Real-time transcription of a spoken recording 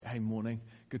Hey, morning.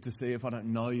 Good to see you. If I don't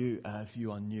know you, if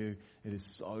you are new, it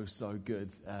is so good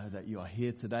that you are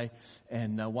here today.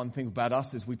 And one thing about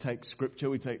us is we take Scripture,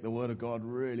 we take the Word of God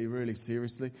really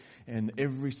seriously. And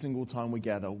every single time we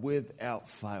gather, without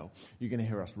fail, you're going to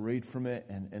hear us read from it.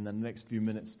 And in the next few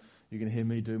minutes, you're going to hear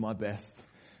me do my best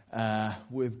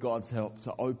with God's help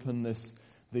to open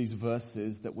these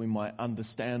verses that we might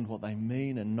understand what they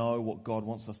mean and know what God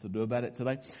wants us to do about it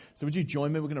today. So would you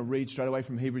join me? We're going to read straight away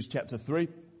from Hebrews chapter 3.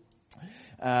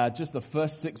 Just the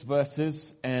first 6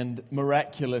 verses, and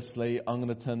miraculously, I'm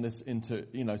going to turn this into,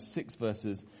 6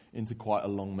 verses into quite a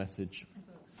long message.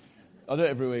 I do it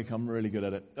every week. I'm really good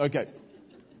at it. Okay.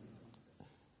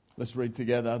 Let's read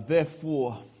together.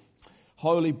 Therefore,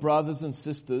 holy brothers and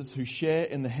sisters who share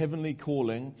in the heavenly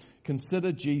calling,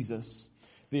 consider Jesus,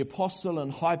 the apostle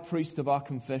and high priest of our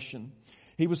confession.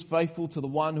 He was faithful to the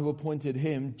one who appointed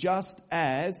him, just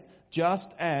as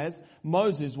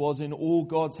Moses was in all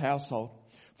God's household.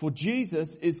 For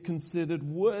Jesus is considered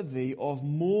worthy of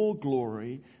more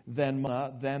glory than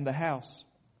the house.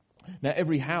 Now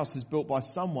every house is built by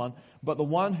someone, but the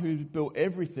one who built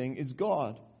everything is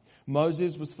God.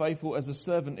 Moses was faithful as a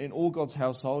servant in all God's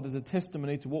household as a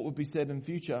testimony to what would be said in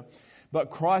future.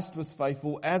 But Christ was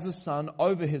faithful as a son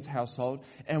over his household,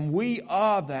 and we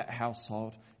are that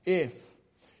household if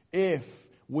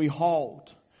we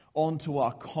hold on to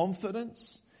our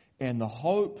confidence and the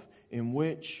hope in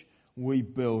which we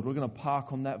build. We're going to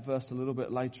park on that verse a little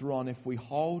bit later on. If we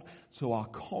hold to our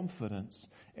confidence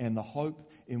and the hope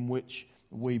in which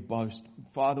we boast.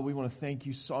 Father, we want to thank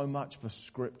you so much for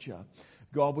Scripture.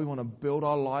 God, we want to build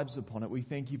our lives upon it. We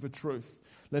thank you for truth.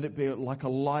 Let it be like a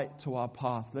light to our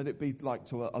path. Let it be like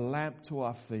to a lamp to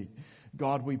our feet.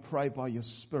 God, we pray by your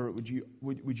Spirit,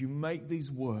 would you make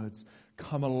these words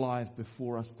come alive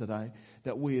before us today,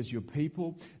 that we as your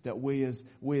people, that we as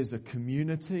a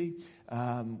community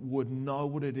would know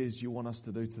what it is you want us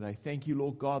to do today. Thank you,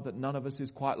 Lord God, that none of us is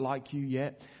quite like you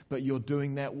yet, but you're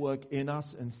doing that work in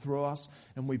us and through us.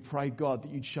 And we pray, God,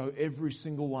 that you'd show every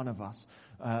single one of us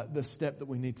the step that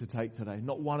we need to take today.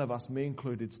 Not one of us, me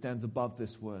included, stands above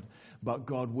this word. But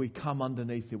God, we come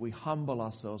underneath it. We humble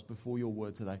ourselves before your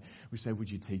word today. We say, would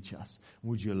you teach us?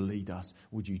 Would you lead us?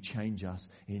 Would you change us?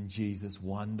 In Jesus'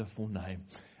 wonderful name.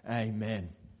 Amen.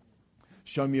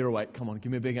 Show me you're awake. Come on,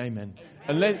 give me a big amen.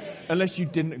 Unless you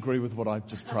didn't agree with what I've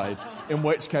just prayed. In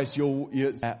which case, you're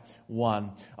at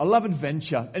one. I love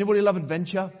adventure. Anybody love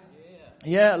adventure?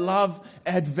 Yeah, I love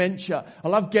adventure. I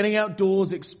love getting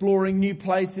outdoors, exploring new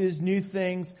places, new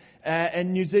things.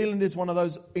 And New Zealand is one of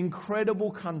those incredible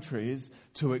countries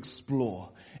to explore.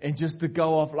 And just to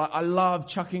go off, like I love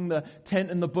chucking the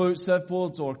tent in the boot,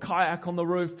 surfboards or a kayak on the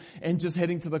roof and just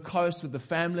heading to the coast with the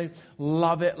family.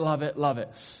 Love it.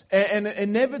 And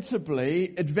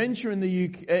inevitably, adventure in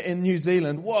in New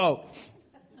Zealand,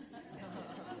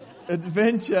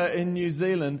 adventure in New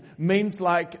Zealand means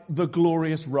like the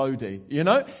glorious roadie,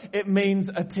 It means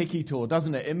a tiki tour,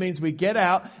 doesn't it? It means we get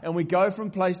out and we go from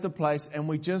place to place and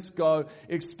we just go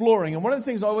exploring. And one of the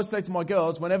things I always say to my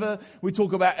girls, whenever we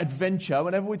talk about adventure,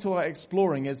 whenever we talk about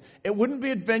exploring, is it wouldn't be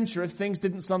adventure if things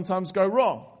didn't sometimes go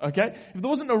wrong, okay? If there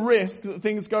wasn't a risk that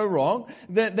things go wrong,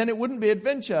 then it wouldn't be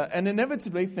adventure. And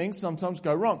inevitably, things sometimes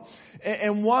go wrong.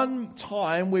 And one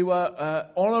time we were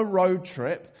on a road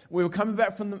trip. We were coming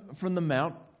back from the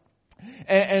mount,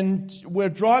 and we're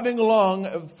driving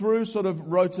along through sort of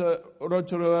Rota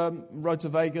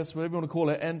Vegas, whatever you want to call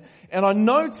it, and I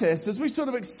noticed as we sort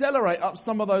of accelerate up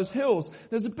some of those hills,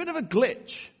 there's a bit of a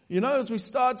glitch. As we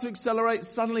start to accelerate,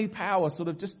 suddenly power sort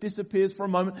of just disappears for a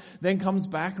moment, then comes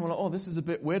back, and we're like, oh, this is a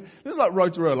bit weird. This is like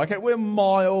Rotorua, like we're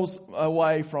miles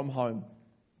away from home.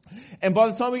 And by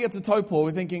the time we get to Taupo,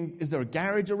 we're thinking, is there a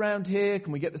garage around here?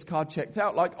 Can we get this car checked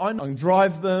out? Like, I can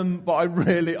drive them, but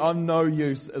I'm no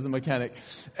use as a mechanic.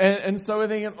 And so we're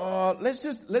thinking, let's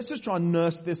just try and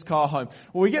nurse this car home.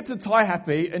 Well, we get to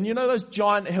Taihape, and those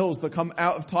giant hills that come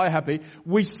out of Taihape,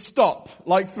 we stop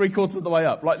like 3/4 of the way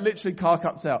up. Like, literally, car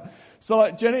cuts out. So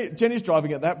like, Jenny's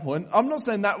driving at that point. I'm not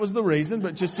saying that was the reason,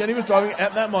 but just Jenny was driving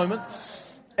at that moment.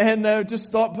 And just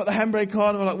stop, put the handbrake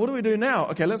on, and we're like, what do we do now?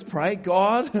 Okay, let's pray.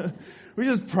 God, we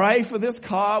just pray for this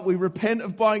car. We repent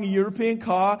of buying a European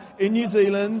car in New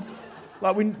Zealand.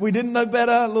 Like we didn't know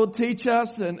better. Lord, teach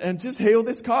us and just heal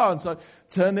this car. And so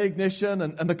turn the ignition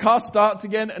and the car starts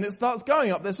again and it starts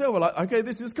going up this hill. We're like, okay,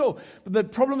 this is cool. But the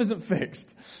problem isn't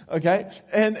fixed. Okay.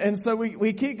 And so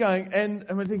we keep going and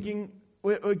we're thinking,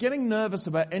 we're getting nervous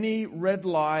about any red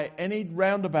light, any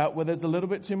roundabout where there's a little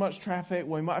bit too much traffic,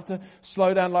 where we might have to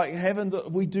slow down. Like heaven,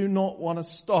 we do not want to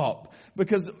stop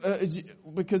because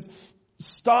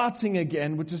starting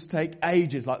again would just take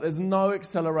ages. Like there's no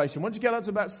acceleration. Once you get up to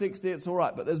about 60, it's all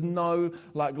right, but there's no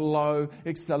like low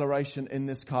acceleration in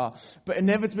this car. But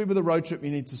inevitably with a road trip,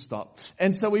 you need to stop.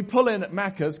 And so we pull in at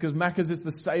Macca's, because Macca's is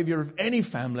the savior of any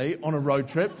family on a road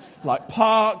trip. Like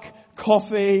park,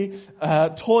 coffee,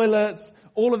 toilets,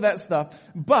 all of that stuff.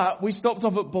 But we stopped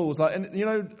off at Bulls. Like, and you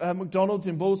know, McDonald's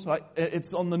in Bulls, like,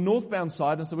 it's on the northbound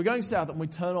side. And so we're going south and we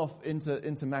turn off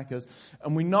into Macca's.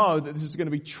 And we know that this is going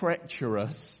to be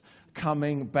treacherous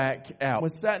coming back out. We're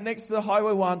sat next to the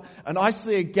Highway 1 and I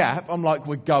see a gap. I'm like,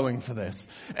 we're going for this.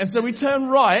 And so we turn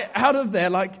right out of there,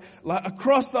 like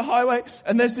across the highway.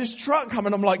 And there's this truck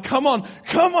coming. I'm like, come on.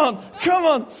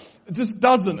 It just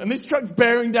doesn't. And this truck's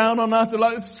bearing down on us. And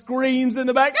like screams in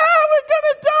the back, we're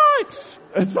going to die.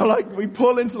 And so like we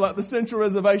pull into like the central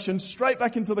reservation, straight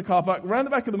back into the car park, around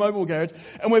the back of the mobile garage.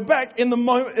 And we're back in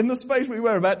the space we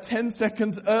were about 10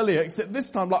 seconds earlier. Except this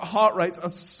time like heart rates are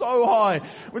so high.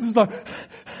 We're just like,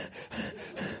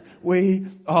 we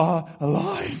are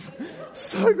alive.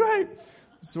 So great.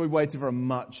 So we waited for a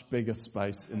much bigger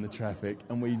space in the traffic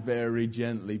and we very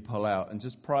gently pull out and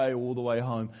just pray all the way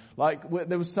home. Like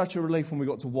there was such a relief when we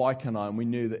got to Waikanae and we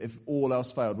knew that if all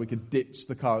else failed, we could ditch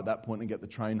the car at that point and get the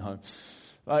train home.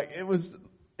 Like it was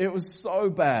so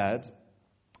bad.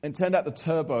 It turned out the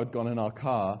turbo had gone in our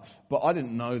car, but I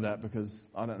didn't know that because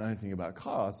I don't know anything about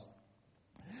cars.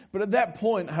 But at that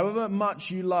point, however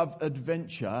much you love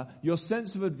adventure, your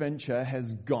sense of adventure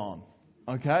has gone.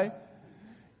 Okay?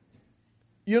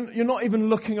 You're not even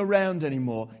looking around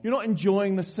anymore. You're not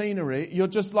enjoying the scenery. You're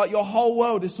just like your whole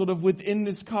world is sort of within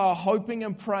this car, hoping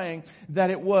and praying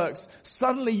that it works.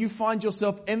 Suddenly you find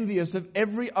yourself envious of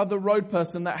every other road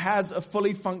person that has a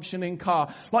fully functioning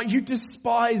car. Like you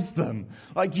despise them.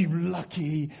 Like you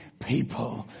lucky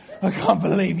people. I can't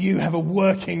believe you have a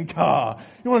working car.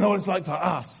 You want to know what it's like for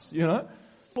us, you know?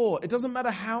 It doesn't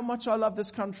matter how much I love this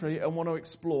country and want to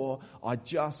explore. I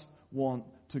just want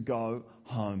to go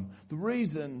home. The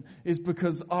reason is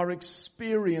because our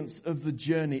experience of the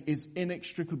journey is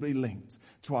inextricably linked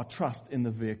to our trust in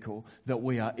the vehicle that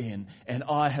we are in. And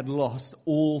I had lost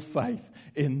all faith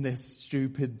in this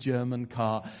stupid German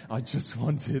car. I just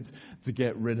wanted to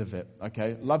get rid of it.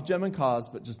 Okay? Love German cars,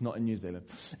 but just not in New Zealand.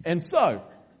 And so,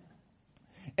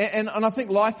 and I think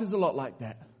life is a lot like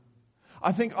that.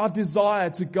 I think our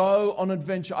desire to go on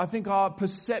adventure, I think our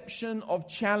perception of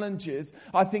challenges,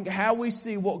 I think how we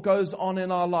see what goes on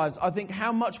in our lives, I think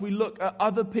how much we look at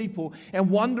other people and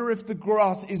wonder if the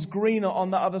grass is greener on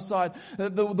the other side.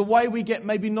 The way we get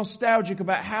maybe nostalgic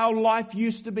about how life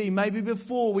used to be, maybe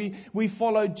before we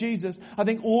followed Jesus. I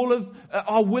think all of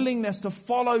our willingness to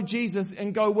follow Jesus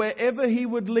and go wherever He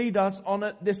would lead us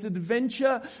on this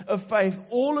adventure of faith,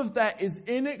 all of that is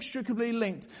inextricably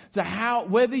linked to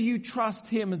whether you trust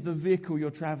Him as the vehicle you're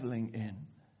traveling in.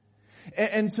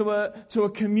 And to a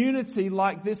community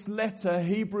like this letter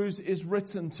Hebrews is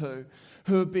written to,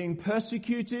 who are being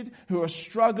persecuted, who are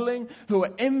struggling, who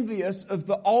are envious of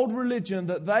the old religion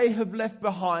that they have left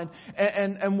behind,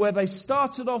 and where they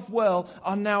started off well,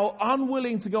 are now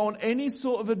unwilling to go on any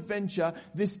sort of adventure.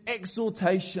 This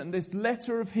exhortation, this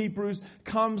letter of Hebrews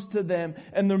comes to them,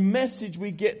 and the message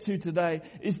we get to today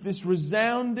is this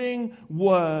resounding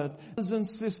word. Brothers and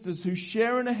sisters who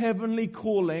share in a heavenly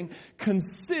calling,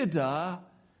 consider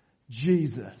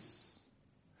Jesus.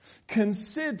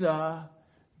 Consider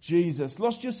Jesus.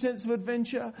 Lost your sense of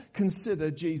adventure?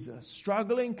 Consider Jesus.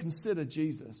 Struggling? Consider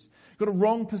Jesus. Got a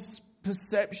wrong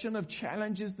perception of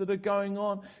challenges that are going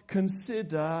on?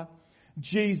 Consider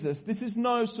Jesus. This is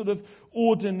no sort of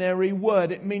ordinary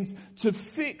word. It means to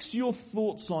fix your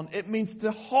thoughts on. It means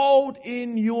to hold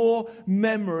in your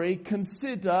memory.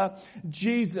 Consider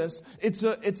Jesus. It's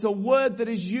a word that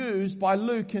is used by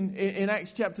Luke in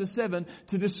Acts chapter 7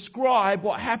 to describe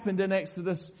what happened in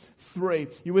Exodus 3.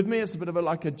 You with me? It's a bit of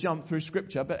a jump through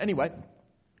scripture. But anyway,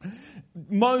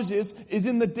 Moses is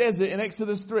in the desert in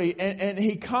Exodus 3 and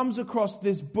he comes across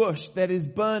this bush that is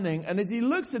burning, and as he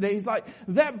looks at it, he's like,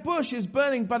 that bush is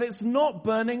burning, but it's not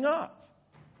burning up.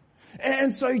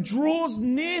 And so he draws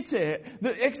near to it.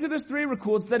 The Exodus 3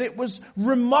 records that it was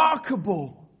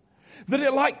remarkable, that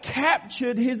it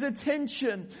captured his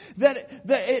attention, that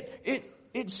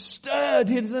it stirred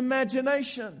his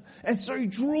imagination. And so he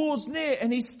draws near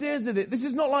and he stares at it. This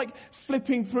is not like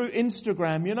flipping through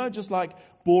Instagram, just like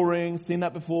boring, seen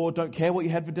that before, don't care what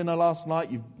you had for dinner last night,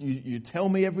 you tell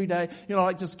me every day,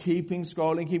 just keep on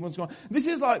scrolling. This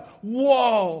is like,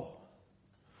 whoa!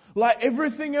 Like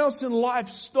everything else in life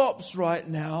stops right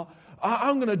now.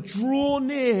 I'm going to draw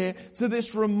near to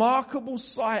this remarkable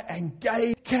sight and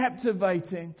gaze,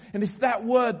 captivating. And it's that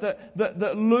word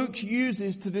that Luke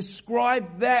uses to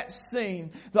describe that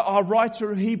scene that our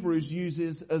writer of Hebrews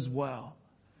uses as well.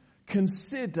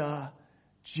 Consider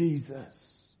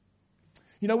Jesus.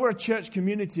 You know, we're a church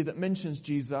community that mentions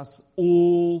Jesus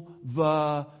all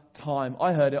the time.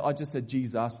 I heard it. I just said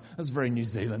Jesus. That's very New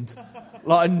Zealand.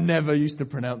 Like, I never used to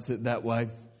pronounce it that way.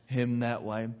 Him that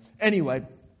way. Anyway,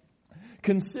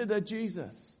 consider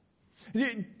Jesus. Do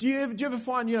you ever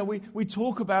find, we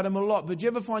talk about him a lot, but do you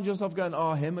ever find yourself going,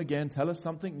 oh, him again, tell us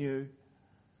something new.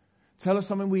 Tell us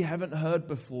something we haven't heard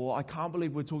before. I can't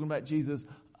believe we're talking about Jesus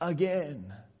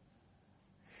again.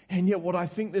 And yet what I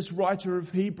think this writer of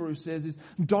Hebrews says is,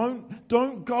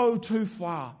 don't go too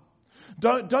far.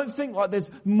 Don't think like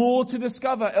there's more to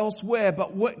discover elsewhere,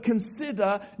 but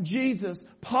consider Jesus.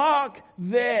 Park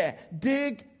there.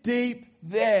 Dig deep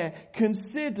there.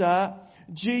 Consider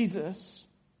Jesus.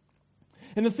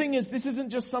 And the thing is, this isn't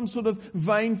just some sort of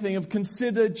vain thing of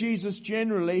consider Jesus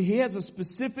generally. He has a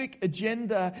specific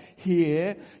agenda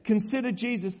here. Consider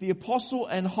Jesus, the apostle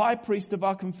and high priest of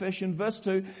our confession. Verse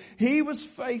 2, he was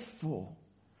faithful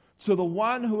to the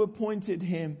one who appointed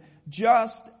him,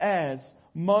 just as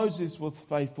Moses was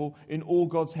faithful in all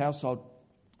God's household.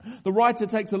 The writer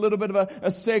takes a little bit of a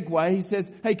segue. He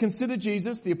says, hey, consider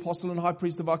Jesus, the apostle and high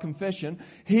priest of our confession.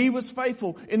 He was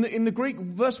faithful. In the Greek,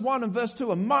 verse 1 and verse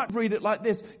 2, I might read it like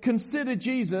this. Consider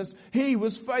Jesus, he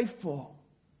was faithful.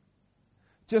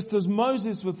 Just as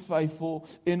Moses was faithful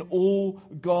in all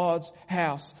God's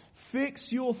house.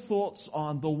 Fix your thoughts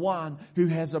on the one who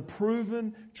has a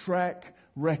proven track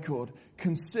record.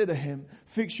 Consider him.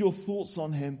 Fix your thoughts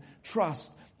on him.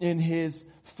 Trust in his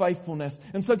faithfulness.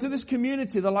 And so to this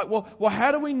community, they're like, well,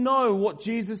 how do we know what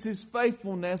Jesus'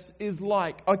 faithfulness is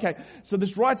like? Okay, so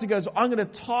this writer goes, I'm going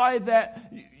to tie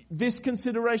this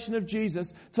consideration of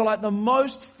Jesus to like the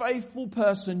most faithful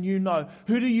person you know.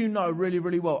 Who do you know really,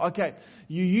 really well? Okay,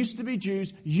 you used to be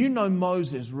Jews. You know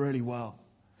Moses really well.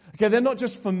 Okay, they're not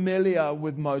just familiar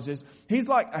with Moses. He's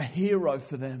like a hero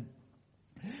for them.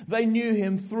 They knew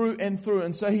him through and through.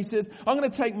 And so he says, I'm going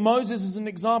to take Moses as an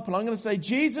example. I'm going to say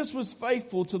Jesus was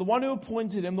faithful to the one who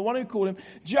appointed him, the one who called him,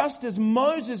 just as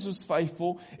Moses was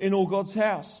faithful in all God's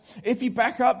house. If you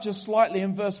back up just slightly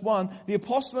in verse 1, the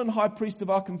apostle and high priest of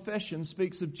our confession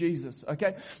speaks of Jesus.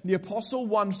 Okay, the apostle,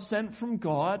 one sent from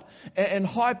God, and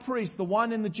high priest, the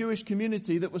one in the Jewish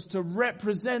community that was to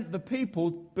represent the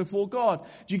people before God.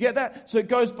 Do you get that? So it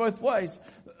goes both ways.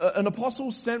 An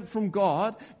apostle sent from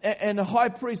God and a high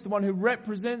priest, the one who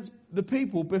represents the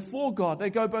people before God. They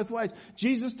go both ways.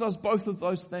 Jesus does both of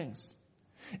those things.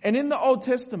 And in the Old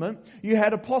Testament, you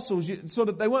had apostles,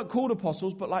 they weren't called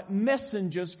apostles, but like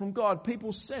messengers from God,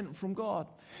 people sent from God.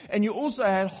 And you also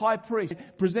had high priests,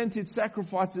 presented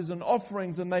sacrifices and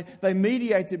offerings, and they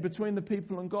mediated between the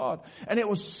people and God. And it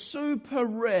was super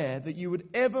rare that you would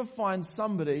ever find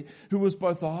somebody who was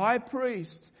both a high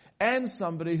priest and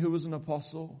somebody who was an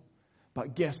apostle.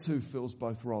 But guess who fills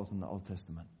both roles in the Old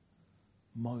Testament?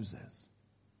 Moses.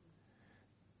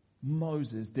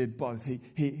 Moses did both.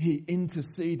 He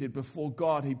interceded before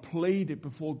God. He pleaded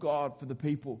before God for the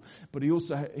people. But he was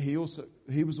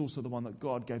also the one that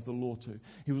God gave the law to.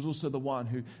 He was also the one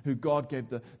who God gave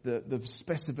the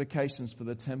specifications for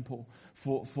the temple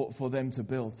for them to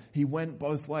build. He went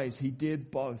both ways. He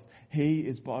did both. He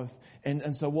is both.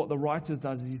 And so what the writer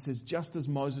does is he says, just as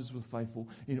Moses was faithful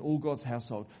in all God's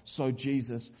household, so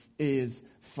Jesus is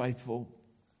faithful.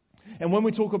 And when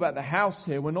we talk about the house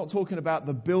here, we're not talking about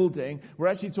the building. We're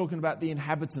actually talking about the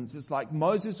inhabitants. It's like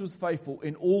Moses was faithful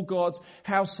in all God's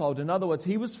household. In other words,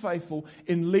 he was faithful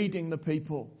in leading the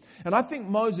people. And I think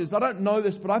Moses, I don't know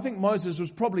this, but I think Moses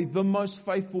was probably the most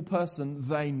faithful person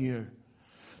they knew.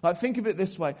 Like, think of it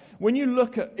this way. When you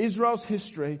look at Israel's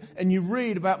history and you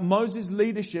read about Moses'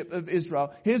 leadership of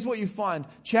Israel, here's what you find.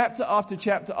 Chapter after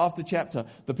chapter after chapter.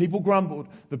 The people grumbled.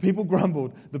 The people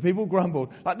grumbled. The people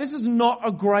grumbled. Like, this is not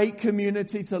a great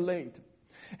community to lead.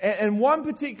 And one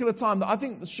particular time that I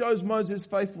think shows Moses'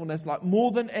 faithfulness, like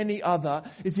more than any other,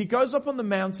 is he goes up on the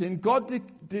mountain, God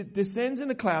descends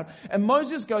in a cloud, and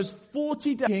Moses goes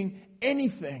 40 days doing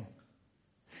anything.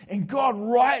 And God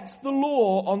writes the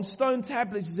law on stone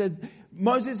tablets. He said,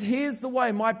 Moses, here's the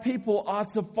way my people are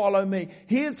to follow me.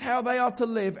 Here's how they are to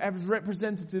live as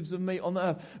representatives of me on the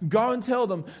earth. Go and tell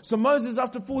them. So Moses,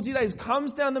 after 40 days,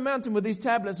 comes down the mountain with these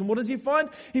tablets. And what does he find?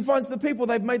 He finds the people,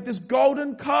 they've made this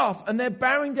golden calf and they're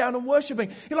bowing down and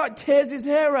worshiping. He like tears his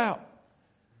hair out.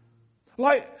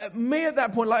 Like me at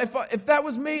that point, like if that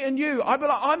was me and you, I'd be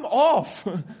like, I'm off.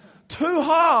 Too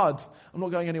hard. I'm not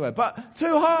going anywhere, but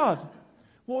too hard.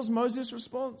 What was Moses'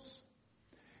 response?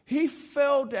 He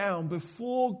fell down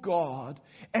before God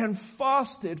and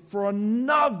fasted for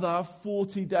another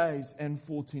 40 days and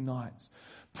 40 nights.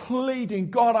 Pleading,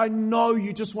 God, I know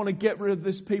you just want to get rid of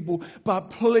this people,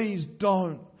 but please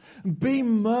don't. Be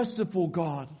merciful,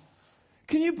 God.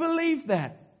 Can you believe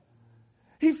that?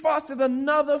 He fasted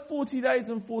another 40 days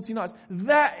and 40 nights.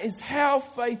 That is how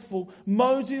faithful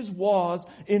Moses was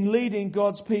in leading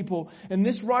God's people. And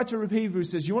this writer of Hebrews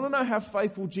says, you want to know how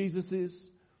faithful Jesus is?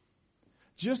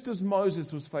 Just as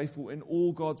Moses was faithful in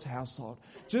all God's household,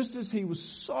 just as he was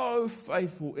so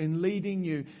faithful in leading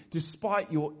you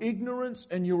despite your ignorance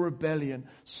and your rebellion,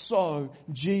 so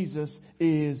Jesus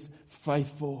is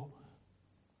faithful.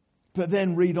 But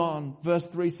then read on. Verse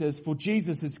 3 says, for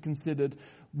Jesus is considered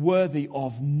worthy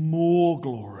of more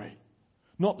glory.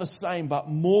 Not the same, but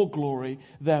more glory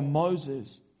than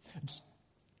Moses.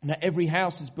 Now every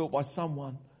house is built by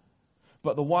someone,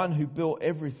 but the one who built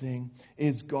everything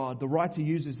is God. The writer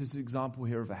uses this example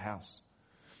here of a house.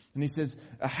 And he says,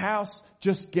 a house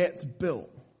just gets built.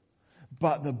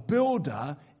 But the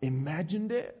builder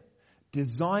imagined it,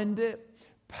 designed it,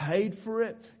 paid for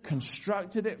it,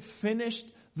 constructed it, finished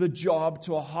the job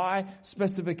to a high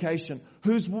specification.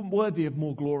 Who's worthy of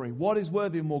more glory? What is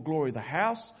worthy of more glory? The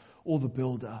house or the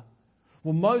builder?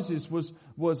 Well, Moses was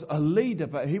a leader,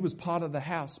 but he was part of the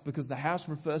house because the house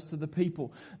refers to the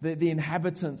people, the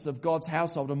inhabitants of God's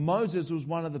household. And Moses was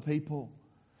one of the people.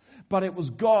 But it was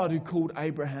God who called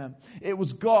Abraham. It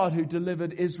was God who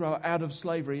delivered Israel out of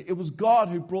slavery. It was God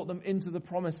who brought them into the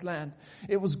promised land.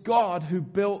 It was God who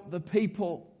built the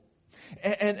people.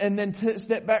 And then to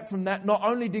step back from that, not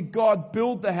only did God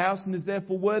build the house and is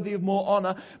therefore worthy of more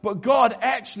honor, but God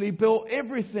actually built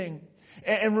everything.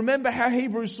 And remember how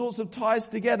Hebrews sorts of ties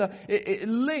together. It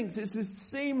links. It's this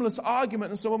seamless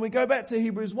argument. And so when we go back to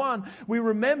Hebrews 1, we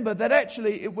remember that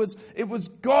actually it was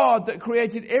God that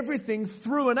created everything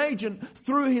through an agent,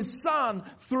 through His Son,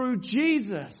 through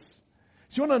Jesus.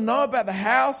 So you want to know about the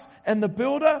house and the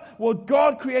builder? Well,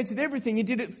 God created everything. He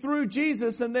did it through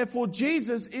Jesus, and therefore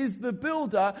Jesus is the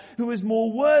builder who is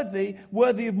more worthy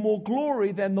of more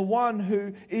glory than the one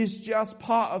who is just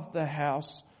part of the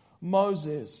house,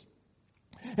 Moses.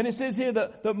 And it says here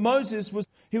that Moses was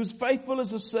faithful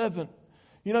as a servant.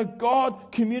 You know,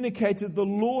 God communicated the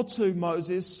law to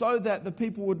Moses so that the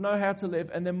people would know how to live.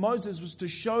 And then Moses was to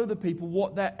show the people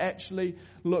what that actually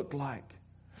looked like.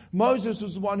 Moses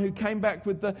was the one who came back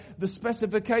with the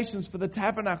specifications for the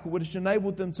tabernacle, which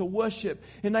enabled them to worship,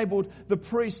 enabled the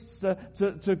priests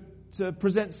to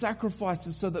present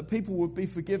sacrifices so that people would be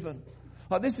forgiven.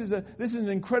 Like this is an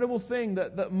incredible thing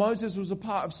that Moses was a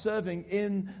part of serving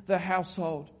in the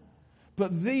household.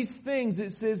 But these things,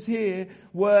 it says here,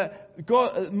 were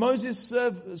Moses'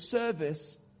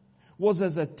 service was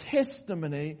as a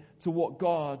testimony to what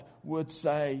God would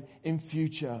say in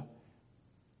future.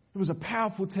 It was a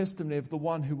powerful testimony of the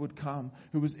one who would come,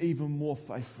 who was even more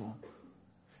faithful.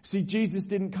 See, Jesus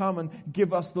didn't come and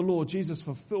give us the law. Jesus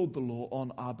fulfilled the law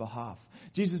on our behalf.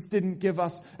 Jesus didn't give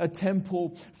us a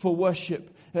temple for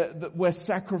worship where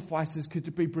sacrifices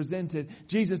could be presented.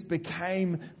 Jesus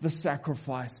became the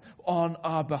sacrifice on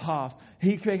our behalf.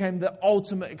 He became the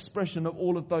ultimate expression of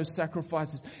all of those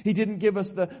sacrifices. He didn't give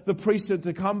us the priesthood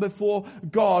to come before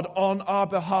God on our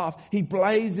behalf. He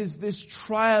blazes this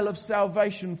trail of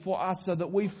salvation for us so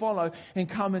that we follow and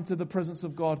come into the presence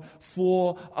of God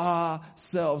for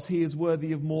ourselves. He is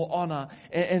worthy of more honor.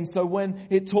 And so when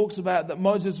it talks about that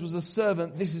Moses was a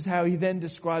servant, this is how he then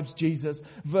describes Jesus.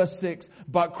 Verse 6,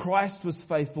 but Christ was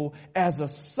faithful as a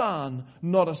son,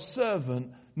 not a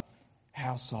servant,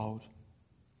 household.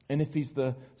 And if he's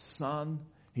the son,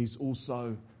 he's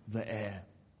also the heir.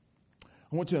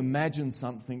 I want to imagine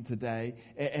something today,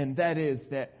 and that is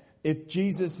that if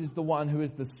Jesus is the one who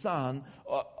is the son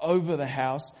over the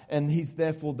house, and he's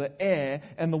therefore the heir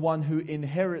and the one who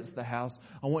inherits the house,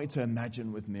 I want you to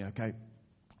imagine with me, okay?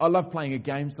 I love playing a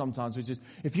game sometimes, which is,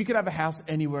 if you could have a house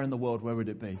anywhere in the world, where would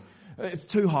it be? It's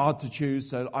too hard to choose,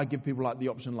 so I give people like the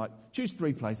option, like, choose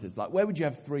 3 places. Like, where would you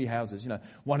have 3 houses? You know,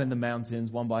 one in the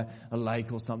mountains, one by a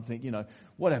lake or something, you know,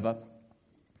 whatever.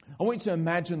 I want you to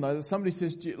imagine, though, that somebody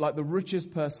says to you, like the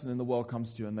richest person in the world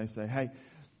comes to you and they say, hey,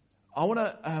 I want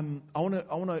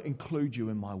to include you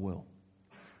in my will.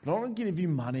 But I don't want to give you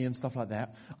money and stuff like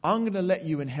that. I'm going to let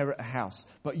you inherit a house,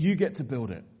 but you get to build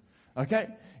it. Okay?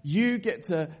 You get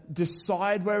to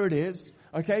decide where it is.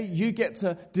 Okay? You get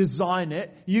to design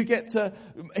it. You get to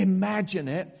imagine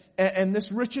it. And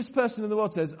this richest person in the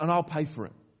world says, and I'll pay for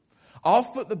it. I'll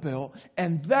foot the bill,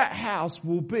 and that house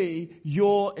will be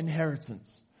your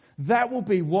inheritance. That will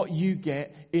be what you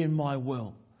get in my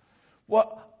will.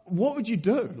 Well, what would you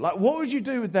do? Like, what would you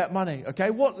do with that money? Okay,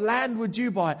 what land would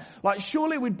you buy? Like,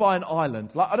 surely we'd buy an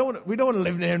island. Like, we don't want to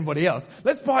live near anybody else.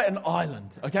 Let's buy an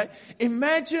island. Okay,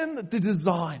 imagine the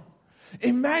design.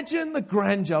 Imagine the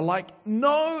grandeur. Like,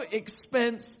 no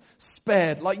expense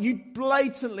spared. Like, you'd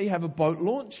blatantly have a boat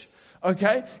launch.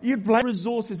 Okay, you'd blame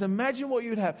resources. Imagine what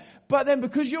you'd have. But then,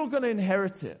 because you're going to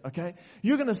inherit it, okay,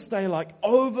 you're going to stay like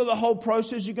over the whole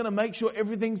process. You're going to make sure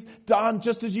everything's done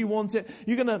just as you want it.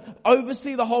 You're going to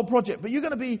oversee the whole project, but you're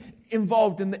going to be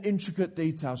involved in the intricate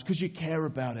details because you care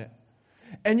about it.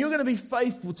 And you're going to be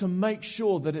faithful to make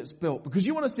sure that it's built because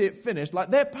you want to see it finished.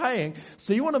 Like, they're paying,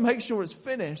 so you want to make sure it's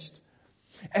finished.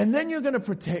 And then you're going to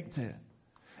protect it.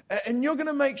 And you're going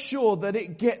to make sure that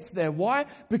it gets there. Why?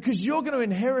 Because you're going to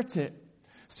inherit it.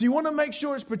 So you want to make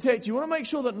sure it's protected. You want to make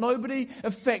sure that nobody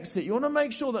affects it. You want to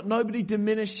make sure that nobody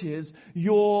diminishes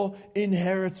your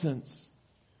inheritance.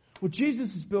 Well,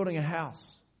 Jesus is building a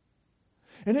house.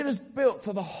 And it is built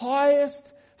to the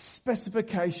highest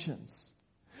specifications.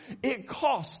 It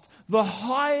cost the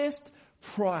highest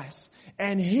price.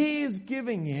 And He is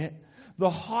giving it the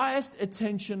highest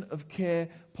attention of care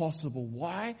possible.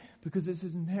 Why? Because it's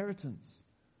His inheritance.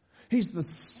 He's the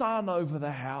son over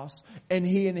the house and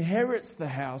He inherits the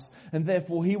house, and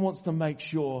therefore He wants to make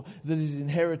sure that His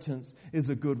inheritance is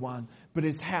a good one. But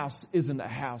His house isn't a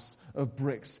house of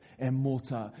bricks and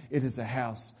mortar. It is a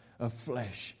house of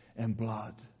flesh and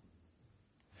blood.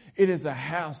 It is a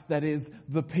house that is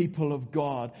the people of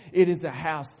God. It is a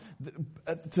house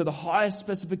to the highest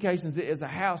specifications. It is a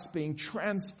house being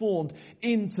transformed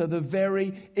into the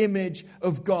very image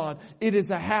of God. It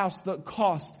is a house that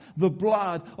cost the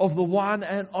blood of the one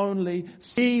and only.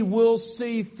 He will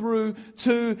see through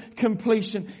to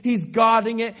completion. He's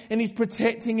guarding it and He's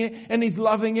protecting it and He's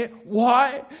loving it.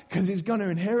 Why? Because He's going to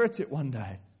inherit it one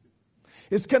day.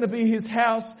 It's going to be His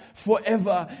house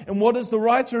forever. And what does the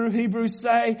writer of Hebrews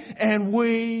say? And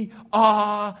we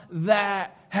are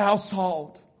that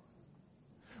household.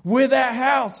 We're that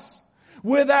house.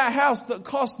 We're that house that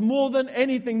cost more than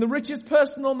anything. The richest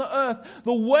person on the earth,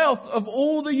 the wealth of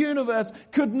all the universe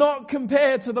could not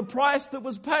compare to the price that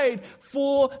was paid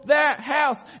for that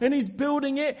house. And He's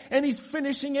building it and He's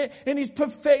finishing it and He's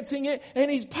perfecting it and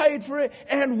He's paid for it.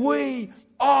 And we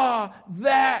are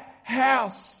that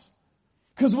house.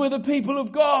 Because we're the people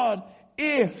of God.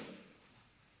 If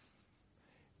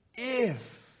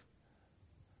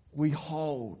we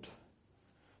hold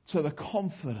to the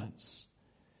confidence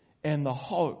and the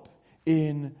hope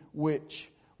in which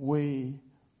we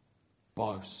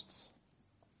boast.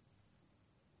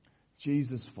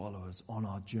 Jesus followers on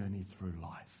our journey through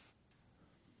life.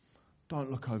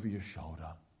 Don't look over your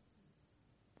shoulder.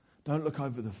 Don't look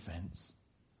over the fence.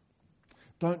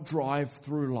 Don't drive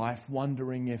through life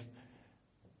wondering if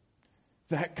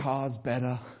that car's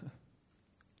better.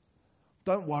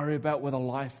 Don't worry about whether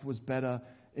life was better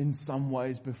in some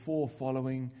ways before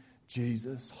following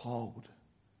Jesus. Hold.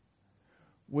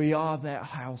 We are that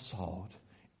household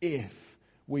if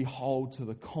we hold to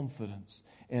the confidence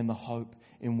and the hope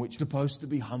in which we're supposed to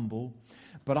be humble.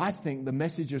 But I think the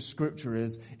message of Scripture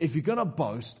is, if you're going to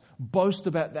boast, boast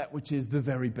about that which is the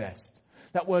very best.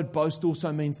 That word boast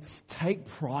also means take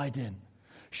pride in.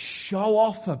 Show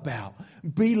off about.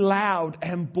 Be loud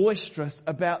and boisterous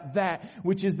about that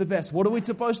which is the best. What are we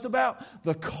to boast about?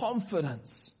 The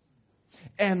confidence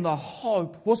and the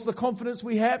hope. What's the confidence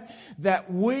we have? That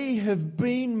we have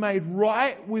been made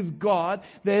right with God.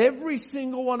 That every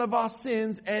single one of our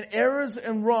sins and errors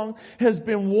and wrong has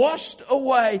been washed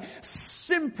away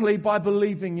simply by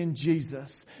believing in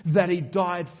Jesus. That He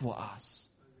died for us.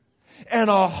 And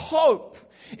our hope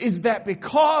is that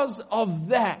because of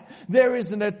that, there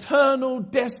is an eternal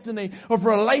destiny of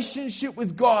relationship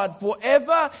with God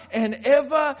forever and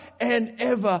ever and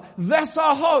ever. That's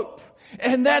our hope.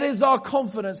 And that is our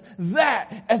confidence.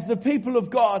 That, as the people of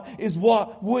God, is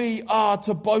what we are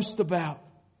to boast about.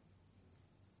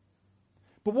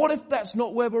 But what if that's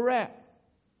not where we're at?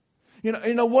 You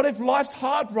know, what if life's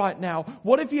hard right now?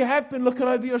 What if you have been looking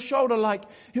over your shoulder like,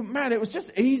 man, it was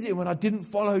just easier when I didn't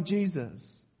follow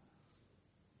Jesus?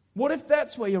 What if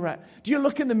that's where you're at? Do you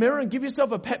look in the mirror and give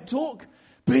yourself a pep talk?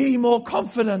 Be more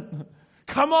confident.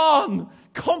 Come on.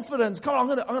 Confidence. Come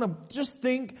on. I'm going to just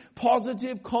think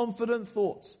positive, confident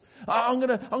thoughts. I'm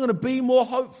going to be more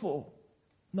hopeful.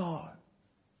 No.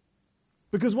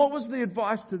 Because what was the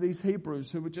advice to these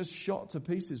Hebrews who were just shot to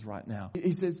pieces right now?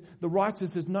 He says, the writer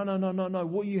says, no.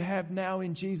 What you have now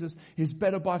in Jesus is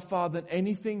better by far than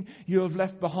anything you have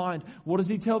left behind. What does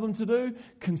he tell them to do?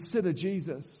 Consider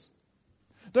Jesus.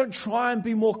 Don't try and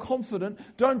be more confident.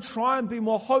 Don't try and be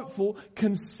more hopeful.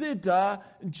 Consider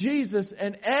Jesus.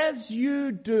 And as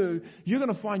you do, you're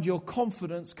going to find your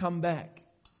confidence come back.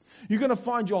 You're going to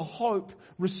find your hope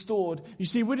restored. You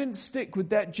see, we didn't stick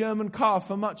with that German car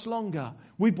for much longer.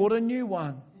 We bought a new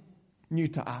one. New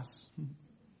to us.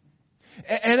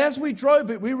 And as we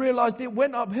drove it, we realized it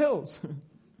went up hills.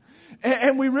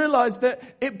 And we realized that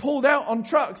it pulled out on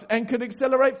trucks and could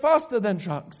accelerate faster than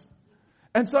trucks.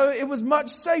 And so it was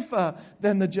much safer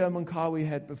than the German car we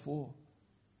had before.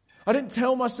 I didn't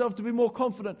tell myself to be more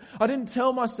confident. I didn't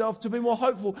tell myself to be more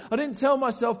hopeful. I didn't tell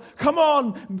myself, come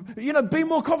on, be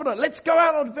more confident. Let's go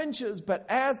out on adventures. But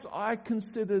as I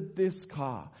considered this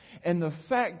car and the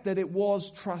fact that it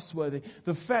was trustworthy,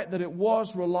 the fact that it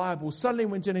was reliable, suddenly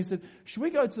when Jenny said, should we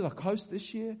go to the coast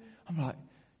this year? I'm like,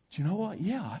 do you know what?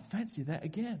 Yeah, I fancy that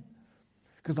again.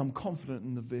 Because I'm confident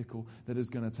in the vehicle that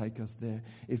is going to take us there.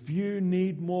 If you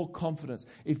need more confidence,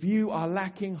 if you are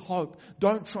lacking hope,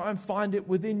 don't try and find it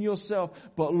within yourself,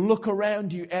 but look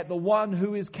around you at the one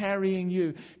who is carrying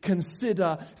you.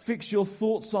 Consider, fix your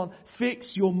thoughts on,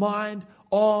 fix your mind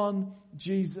on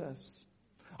Jesus.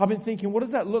 I've been thinking, what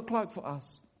does that look like for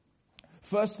us?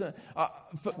 First,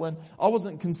 when I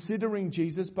wasn't considering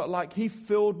Jesus, but like He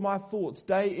filled my thoughts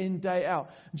day in, day out.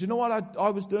 Do you know what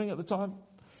I was doing at the time?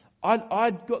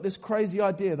 I'd got this crazy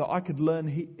idea that I could learn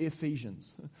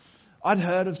Ephesians. I'd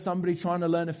heard of somebody trying to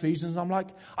learn Ephesians, and I'm like,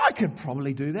 I could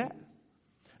probably do that.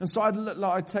 And so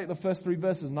I'd take the first 3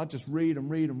 verses and I'd just read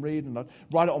and read and read, and I'd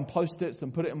write it on post-its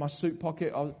and put it in my suit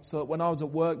pocket. So that when I was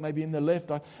at work, maybe in the lift,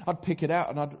 I'd pick it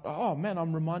out and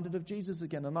I'm reminded of Jesus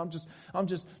again. And I'm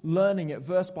just learning it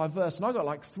verse by verse. And I got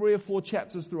like 3 or 4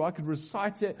 chapters through. I could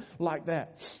recite it like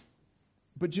that.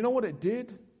 But do you know what it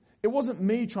did? It wasn't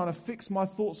me trying to fix my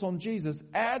thoughts on Jesus.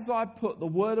 As I put the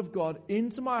Word of God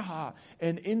into my heart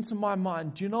and into my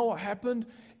mind, do you know what happened?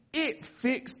 It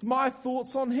fixed my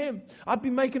thoughts on Him. I'd be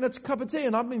making a cup of tea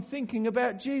and I'd been thinking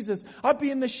about Jesus. I'd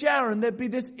be in the shower and there'd be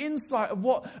this insight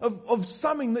of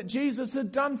something that Jesus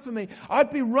had done for me. I'd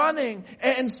be running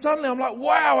and suddenly I'm like,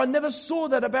 wow, I never saw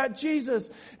that about Jesus.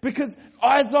 Because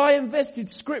as I invested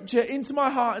Scripture into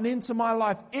my heart and into my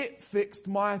life, it fixed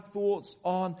my thoughts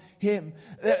on Him.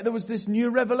 There was this new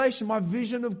revelation. My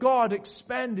vision of God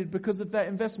expanded because of that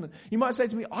investment. You might say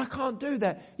to me, I can't do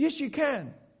that. Yes, you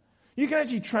can. You can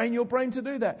actually train your brain to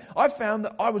do that. I found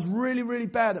that I was really, really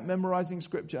bad at memorizing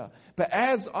Scripture. But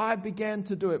as I began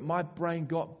to do it, my brain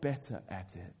got better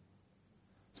at it.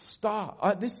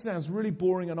 This sounds really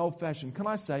boring and old-fashioned. Can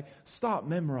I say, start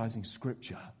memorizing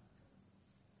Scripture.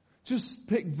 Just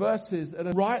pick verses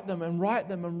and write them and write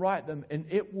them and write them, and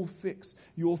it will fix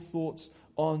your thoughts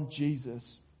on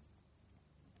Jesus.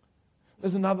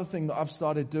 There's another thing that I've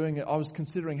started doing. I was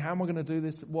considering, how am I going to do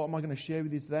this? What am I going to share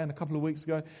with you today? And a couple of weeks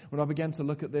ago, when I began to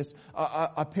look at this,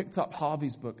 I picked up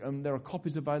Harvey's book. And there are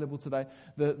copies available today.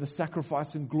 The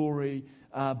Sacrifice and Glory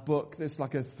book. There's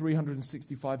like a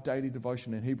 365 daily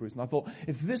devotion in Hebrews. And I thought,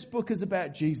 if this book is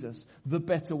about Jesus, the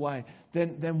better way,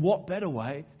 then what better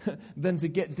way than to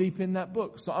get deep in that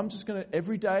book? So I'm just going to,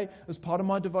 every day, as part of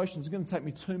my devotion, it's going to take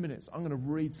me 2 minutes. I'm going to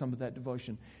read some of that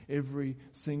devotion every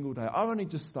single day. I've only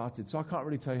just started, so I can't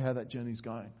really tell you how that journey's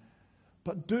going.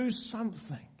 But do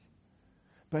something.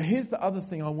 But here's the other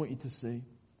thing I want you to see.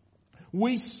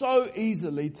 We so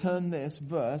easily turn this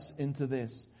verse into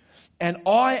this. And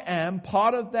I am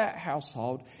part of that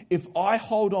household if I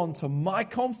hold on to my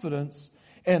confidence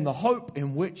and the hope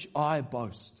in which I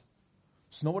boast.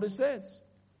 It's not what it says.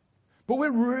 But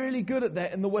we're really good at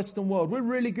that in the Western world. We're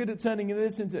really good at turning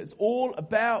this into, it's all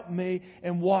about me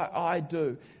and what I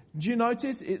do. Do you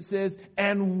notice it says,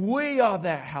 and we are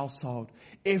that household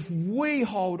if we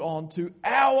hold on to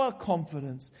our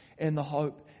confidence and the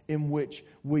hope in which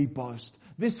we boast.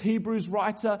 This Hebrews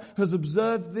writer has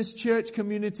observed this church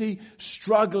community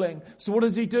struggling. So what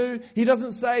does he do? He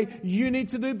doesn't say, you need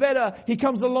to do better. He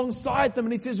comes alongside them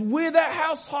and he says, we're that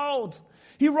household.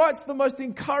 He writes the most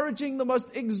encouraging,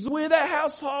 we're that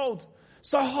household.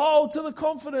 So hold to the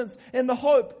confidence and the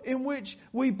hope in which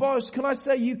we boast. Can I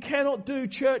say, you cannot do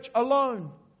church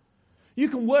alone. You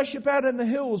can worship out in the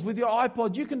hills with your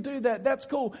iPod. You can do that. That's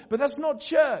cool. But that's not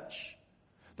church.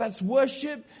 That's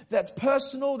worship, that's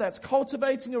personal, that's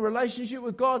cultivating a relationship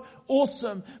with God.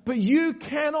 Awesome. But you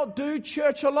cannot do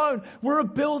church alone. We're a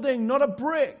building, not a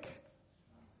brick.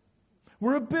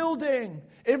 We're a building.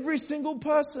 Every single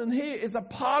person here is a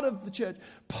part of the church,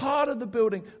 part of the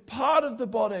building, part of the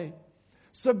body.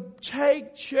 So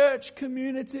take church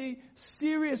community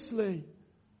seriously.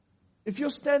 If you're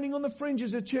standing on the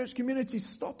fringes of church community,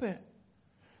 stop it.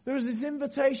 There is this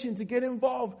invitation to get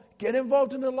involved. Get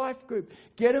involved in a life group.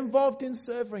 Get involved in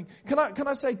serving. Can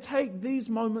I say, take these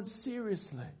moments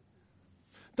seriously.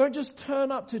 Don't just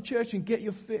turn up to church and get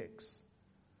your fix.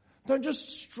 Don't just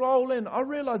stroll in. I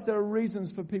realize there are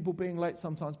reasons for people being late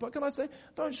sometimes. But can I say,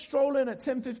 don't stroll in at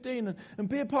 10:15 and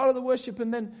be a part of the worship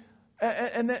and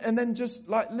then just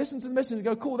like listen to the message and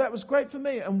go, cool, that was great for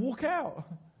me, and walk out.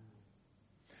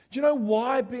 Do you know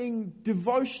why being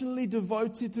devotionally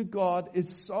devoted to God is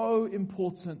so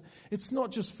important? It's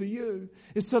not just for you.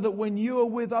 It's so that when you are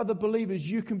with other believers,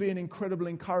 you can be an incredible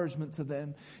encouragement to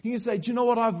them. You can say, do you know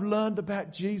what I've learned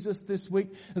about Jesus this week?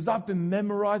 As I've been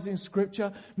memorizing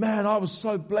scripture, man, I was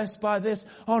so blessed by this.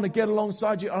 I want to get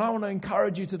alongside you and I want to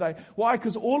encourage you today. Why?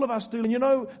 Because all of us do. And you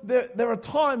know, there are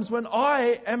times when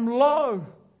I am low.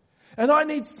 And I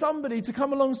need somebody to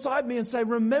come alongside me and say,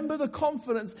 remember the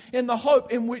confidence in the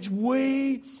hope in which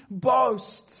we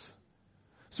boast.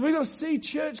 So we've got to see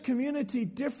church community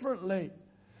differently.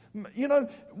 You know,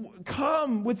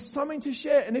 come with something to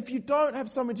share. And if you don't have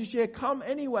something to share, come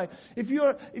anyway. If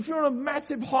you're on a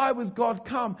massive high with God,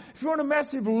 come. If you're on a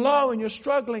massive low and you're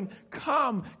struggling,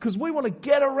 come. Because we want to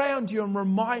get around you and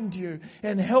remind you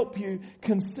and help you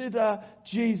consider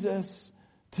Jesus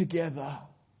together.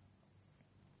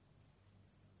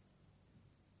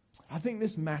 I think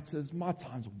this matters. My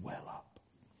time's well up.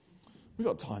 We've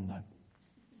got time though.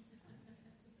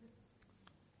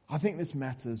 I think this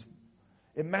matters.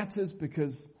 It matters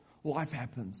because life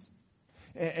happens.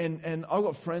 And I've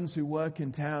got friends who work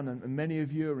in town, and many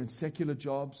of you are in secular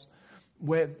jobs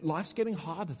where life's getting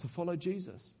harder to follow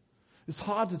Jesus. It's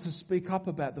harder to speak up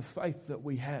about the faith that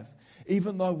we have,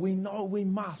 even though we know we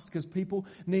must, because people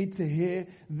need to hear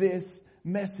this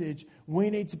message.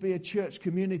 We need to be a church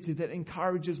community that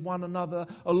encourages one another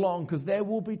along, because there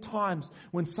will be times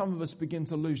when some of us begin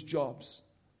to lose jobs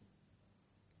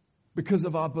because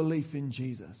of our belief in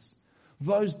Jesus.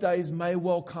 Those days may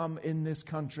well come in this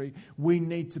country. We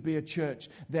need to be a church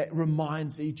that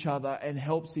reminds each other and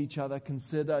helps each other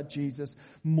consider Jesus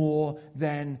more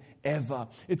than ever.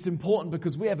 It's important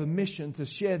because we have a mission to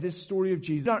share this story of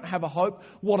Jesus. We don't have a hope.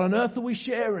 What on earth are we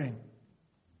sharing?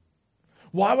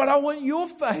 Why would I want your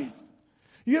faith?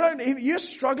 You're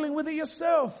struggling with it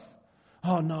yourself.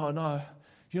 Oh, no.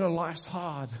 You know, life's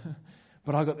hard.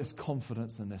 But I got this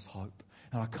confidence and this hope.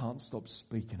 And I can't stop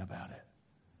speaking about it.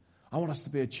 I want us to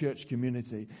be a church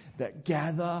community that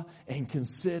gather and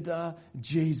consider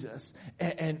Jesus.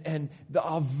 And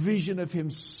our vision of Him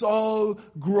so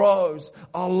grows.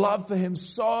 Our love for Him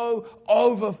so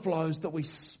overflows that we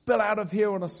spill out of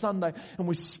here on a Sunday. And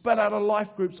we spill out of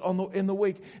life groups in the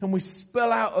week. And we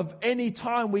spill out of any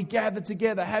time we gather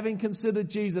together having considered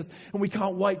Jesus. And we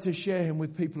can't wait to share Him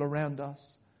with people around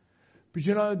us. But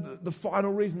you know, the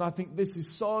final reason I think this is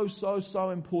so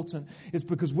important is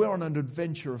because we're on an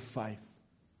adventure of faith.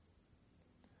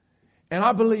 And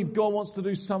I believe God wants to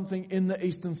do something in the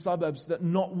eastern suburbs that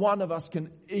not one of us can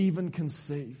even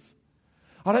conceive.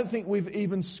 I don't think we've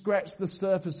even scratched the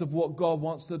surface of what God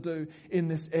wants to do in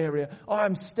this area. I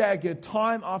am staggered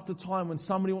time after time when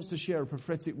somebody wants to share a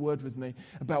prophetic word with me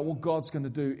about what God's going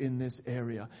to do in this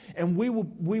area. And we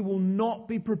will not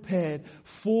be prepared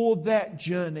for that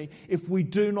journey if we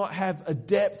do not have a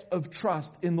depth of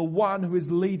trust in the one who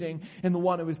is leading and the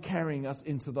one who is carrying us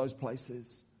into those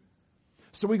places.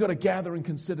 So we've got to gather and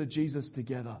consider Jesus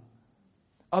together.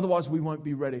 Otherwise we won't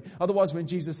be ready. Otherwise when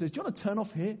Jesus says, do you want to turn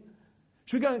off here?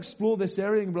 Should we go and explore this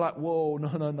area and be like, whoa, no,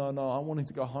 I'm wanting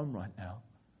to go home right now.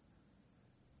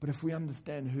 But if we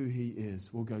understand who He is,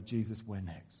 we'll go, Jesus, where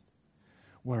next?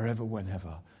 Wherever,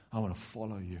 whenever, I want to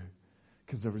follow you.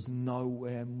 Because there is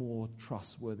nowhere more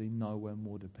trustworthy, nowhere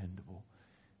more dependable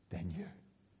than you.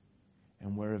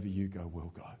 And wherever you go,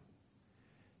 we'll go.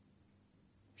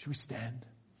 Should we stand?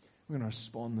 We're going to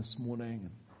respond this morning.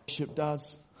 And worship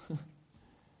does.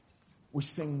 We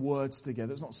sing words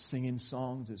together. It's not singing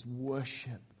songs, it's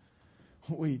worship.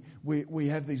 We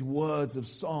have these words of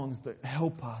songs that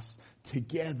help us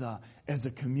together as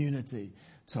a community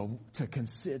to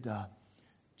consider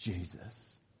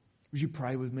Jesus. Would you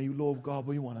pray with me? Lord God,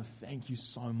 we want to thank you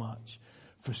so much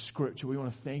for Scripture. We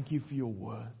want to thank you for your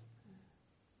word.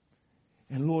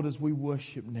 And Lord, as we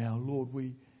worship now, Lord,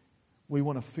 we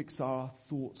want to fix our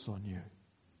thoughts on you.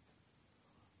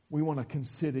 We want to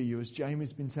consider you. As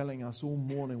Jamie's been telling us all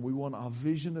morning, we want our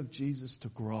vision of Jesus to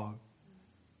grow.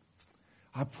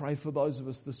 I pray for those of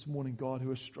us this morning, God,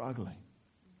 who are struggling.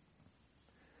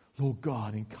 Lord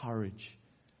God, encourage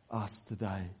us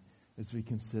today as we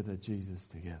consider Jesus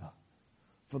together.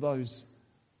 For those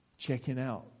checking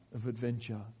out of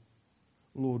adventure,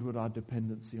 Lord, would our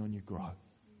dependency on you grow?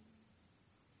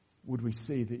 would we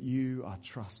see that you are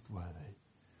trustworthy,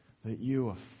 that you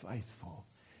are faithful,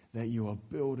 that you are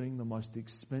building the most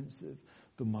expensive,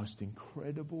 the most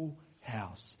incredible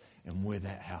house, and we're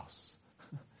that house.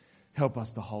 Help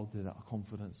us to hold to that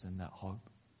confidence and that hope.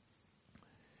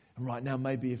 And right now,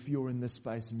 maybe if you're in this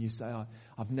space and you say,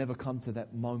 I've never come to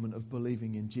that moment of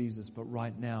believing in Jesus, but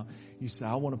right now you say,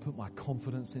 I want to put my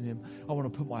confidence in Him. I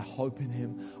want to put my hope in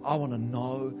Him. I want to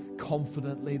know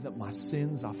confidently that my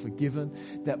sins are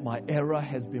forgiven, that my error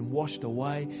has been washed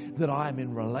away, that I am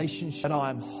in relationship, that I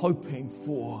am hoping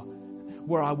for,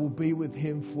 where I will be with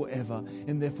Him forever.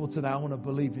 And therefore today I want to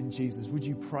believe in Jesus. Would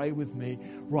you pray with me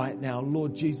right now?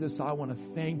 Lord Jesus, I want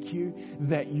to thank you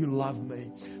that you love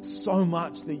me so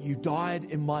much that you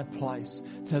died in my place.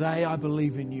 Today I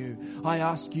believe in you. I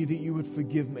ask you that you would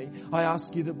forgive me. I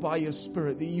ask you that by your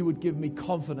Spirit that you would give me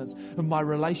confidence of my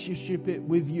relationship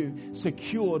with you,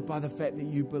 secured by the fact that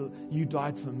you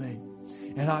died for me.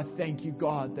 And I thank you,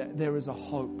 God, that there is a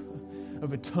hope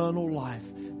of eternal life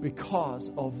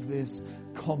because of this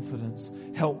confidence.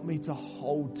 Help me to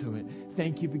hold to it.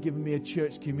 Thank you for giving me a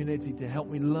church community to help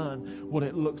me learn what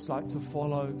it looks like to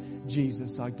follow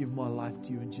Jesus. I give my life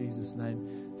to you in Jesus'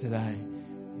 name today.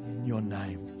 In your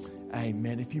name.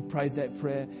 Amen. If you prayed that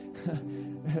prayer,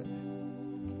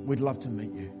 we'd love to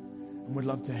meet you. And we'd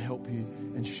love to help you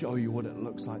and show you what it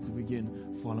looks like to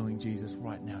begin following Jesus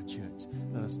right now, church.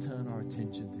 Let us turn our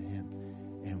attention to Him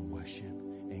and worship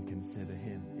and consider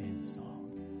Him in song.